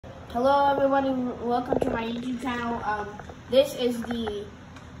Hello everybody, welcome to my YouTube channel. This is the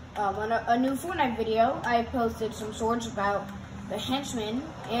a new Fortnite video. I posted some swords about the henchmen,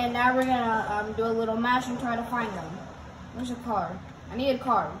 and now we're gonna do a little match and try to find them. Where's a card? I need a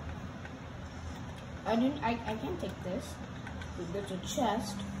card. I can't take this. There's a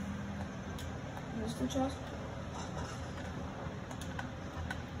chest. Where's the chest?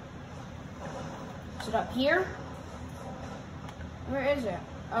 Is it up here? Where is it?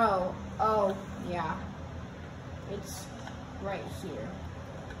 Oh, yeah. It's right here.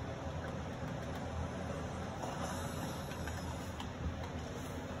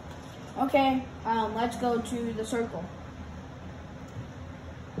 Okay, let's go to the circle.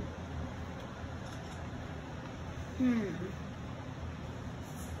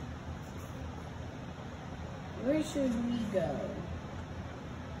 Where should we go?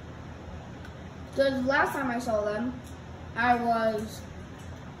 Because last time I saw them, I was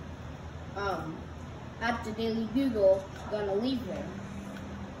at the Daily Bugle gonna leave there.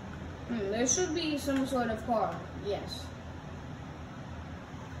 There should be some sort of car. Yes.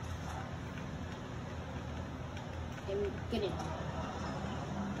 Get in.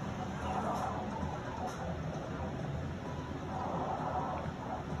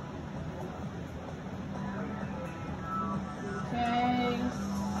 Okay.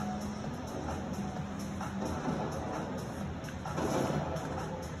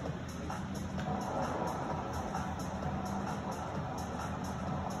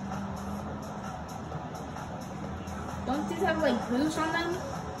 Don't these have like boost on them?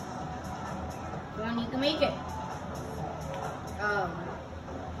 Come on, you can make it.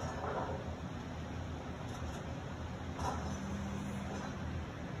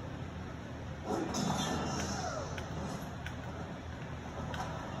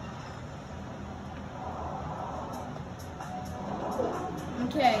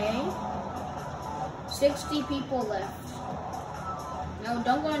 Okay. 60 people left. No,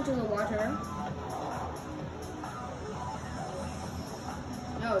 don't go into the water.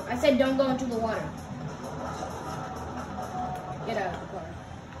 No, I said don't go into the water. Get out of the car.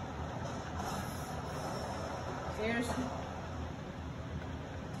 Seriously?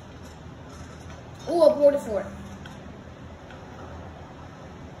 Oh, a border fort.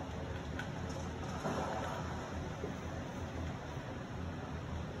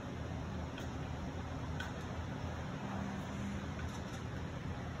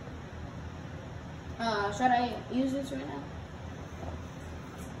 Should I use this right now?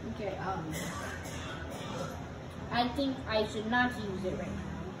 Okay, I think I should not use it right now.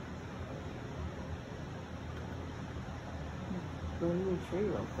 Go to your tree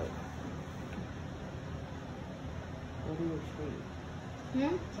real quick. Go to your tree.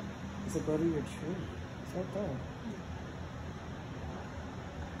 I said go to your tree. It's right there.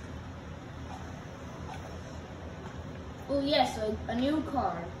 Oh yes, a new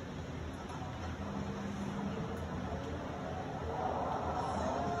card.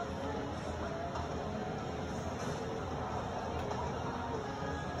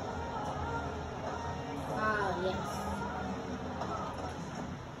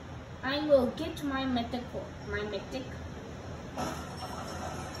 I will get my mythic.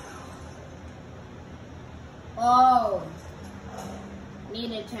 Oh,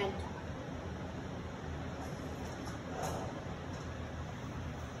 need a tent.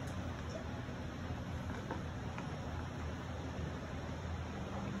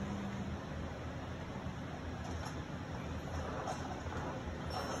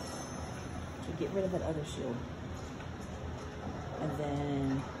 Okay, get rid of that other shield. And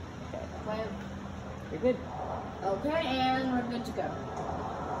then, okay. You're good. Okay, and we're good to go.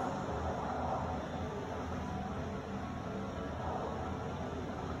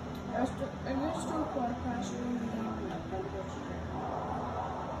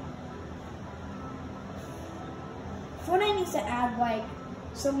 Fortnite needs to add like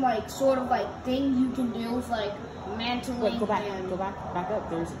some like sort of like thing you can do with like mantling. Wait, go back up.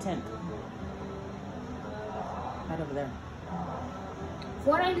 There's a tent. Right over there.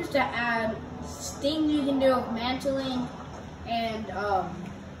 Fortnite needs to add things you can do with mantling and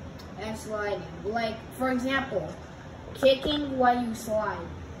sliding. Like for example, kicking while you slide.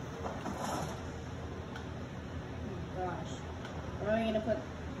 Oh gosh. Where am I gonna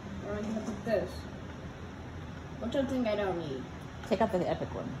put this? What's something I don't need? Take out the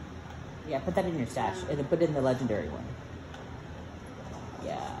epic one. Yeah, put that in your stash. And then put in the legendary one.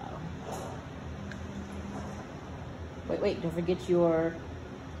 Yeah. Wait, don't forget your...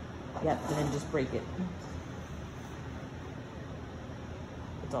 Yep, and then just break it.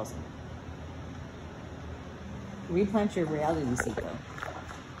 It's awesome. Replant your reality seeker.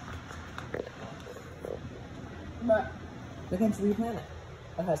 Look into the planet.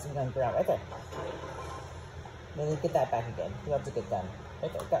 Oh, has some gun ground right there. Then get that back again. You have to get gun.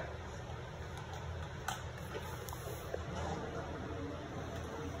 Right there, go.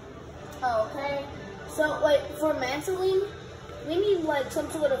 Okay. So, like, for mantling, we need, like, some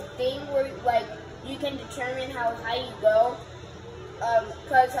sort of thing where, like, you can determine how high you go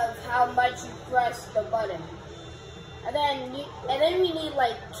because of how much you press the button. And then we need,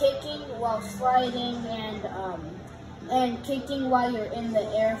 like, kicking while sliding and kicking while you're in the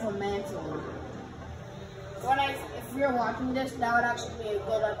air for mantling. So if you're watching this, that would actually be a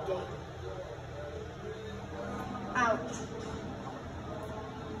good update. Ouch.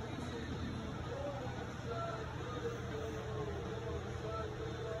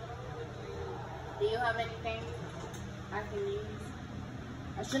 Do you have anything I can use?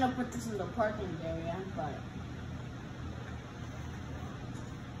 I should have put this in the parking area, but...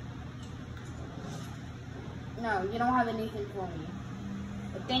 No, you don't have anything for me.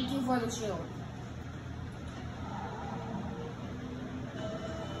 But thank you for the shield.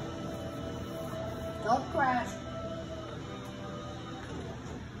 Don't crash.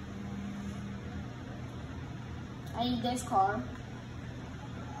 I need this car.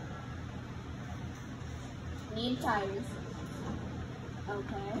 Need tires.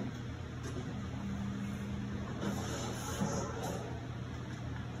 Okay.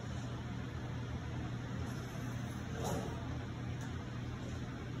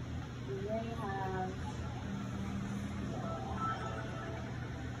 They have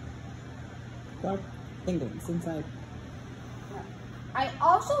Dark penguins inside. I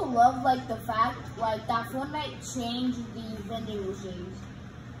also love like the fact like that Fortnite changed the vending machines.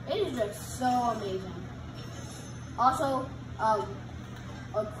 It is just so amazing. Also, a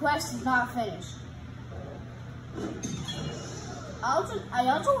quest is not finished. I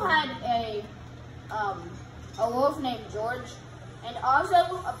also had a wolf named George, and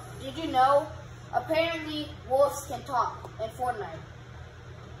also did you know apparently wolves can talk in Fortnite,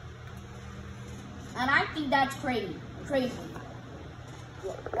 and I think that's crazy.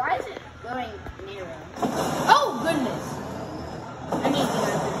 Why is it going narrow? Oh goodness! I need to get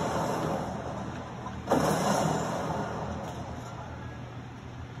out of here.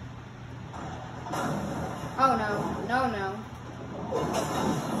 Oh no.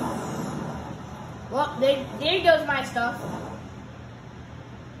 Well, there goes my stuff.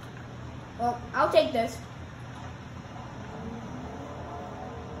 Well, I'll take this.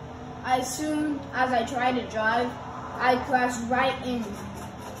 As soon as I try to drive, I crash right in.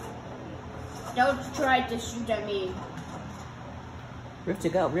 Don't try to shoot at me. Rift to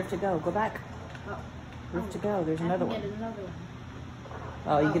go, go back. Oh. Rift to go, there's another one. Get another one.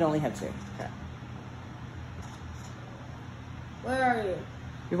 Oh, you can only have two. Okay. Where are you?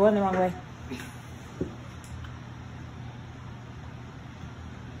 You're going the wrong way.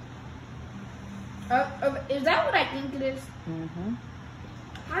 Is that what I think it is? Mm-hmm.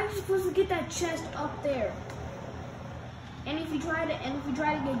 How are you supposed to get that chest up there? And if you try to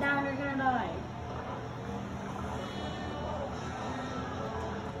get down, you're gonna die.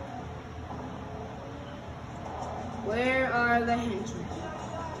 Where are the henchmen?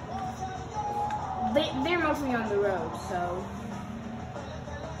 They're mostly on the road, so.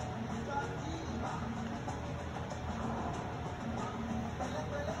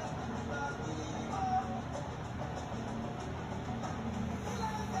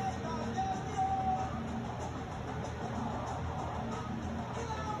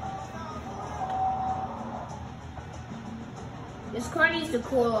 This car needs to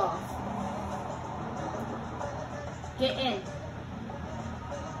cool off. Get in.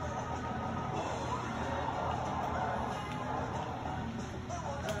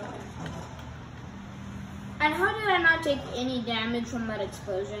 And how did I not take any damage from that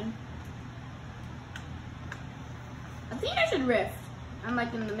explosion? I think I should rift. I'm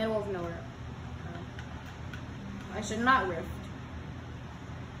like in the middle of nowhere. I should not rift.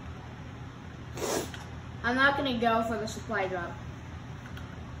 I'm not gonna go for the supply drop.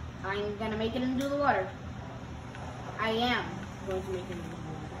 I'm gonna make it into the water. I am going to make it into the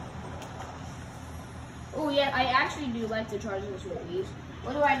water. Oh yeah, I actually do like to charge this with these.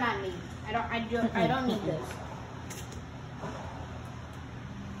 What do I not need? I don't need this.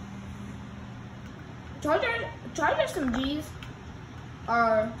 Charger SMGs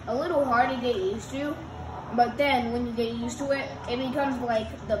are a little hard to get used to, but then when you get used to it, it becomes like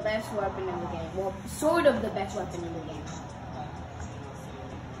the best weapon in the game. Well, sort of the best weapon in the game.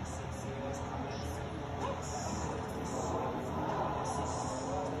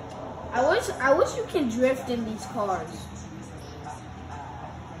 I wish you can drift in these cars.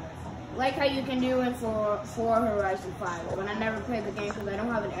 like how you can do it for Horizon 5. But I never played the game because I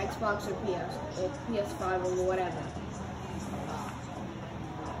don't have an Xbox or PS5 or whatever.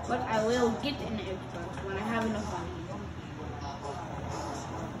 But I will get an Xbox when I have enough money.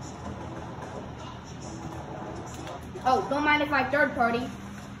 Oh, don't mind if I third party.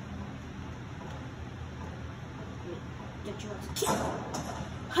 Get your ass kicked.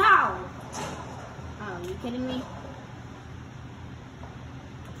 How? Oh, are you kidding me?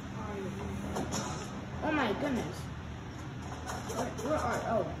 Oh my goodness. Where are,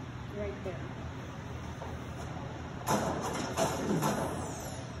 oh, right there.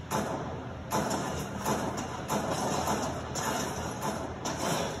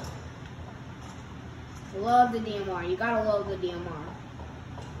 Love the DMR. You gotta love the DMR.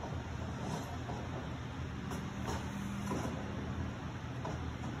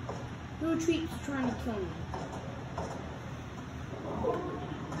 Who treats trying to kill me?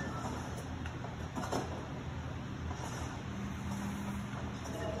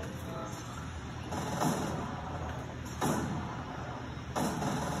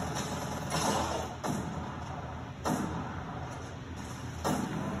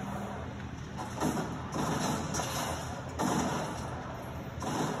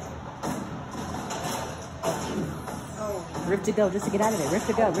 Rift to go, just to get out of there. Rift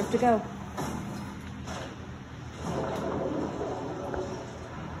to go, rift to go.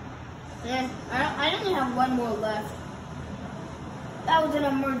 And I only have one more left. That was an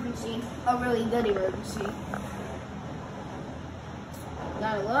emergency. A really good emergency.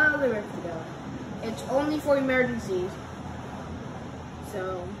 Gotta love the rift to go. It's only for emergencies.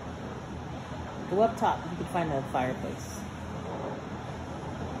 So. Go up top, you can find the fireplace.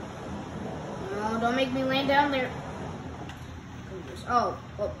 No, don't make me land down there. Oh,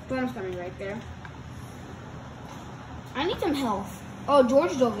 well, storm's coming right there. I need some health. Oh,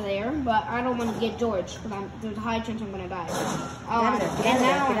 George is over there, but I don't want to get George because there's a high chance I'm gonna die. Get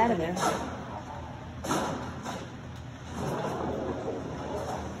out of there.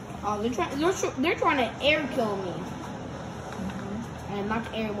 Oh, they're trying to air kill me, and I'm not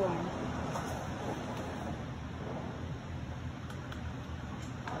airborne.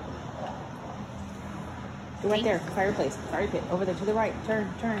 Go right there, fireplace, fire pit, over there to the right.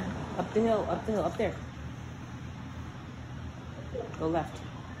 Turn, up the hill, up there. Go left.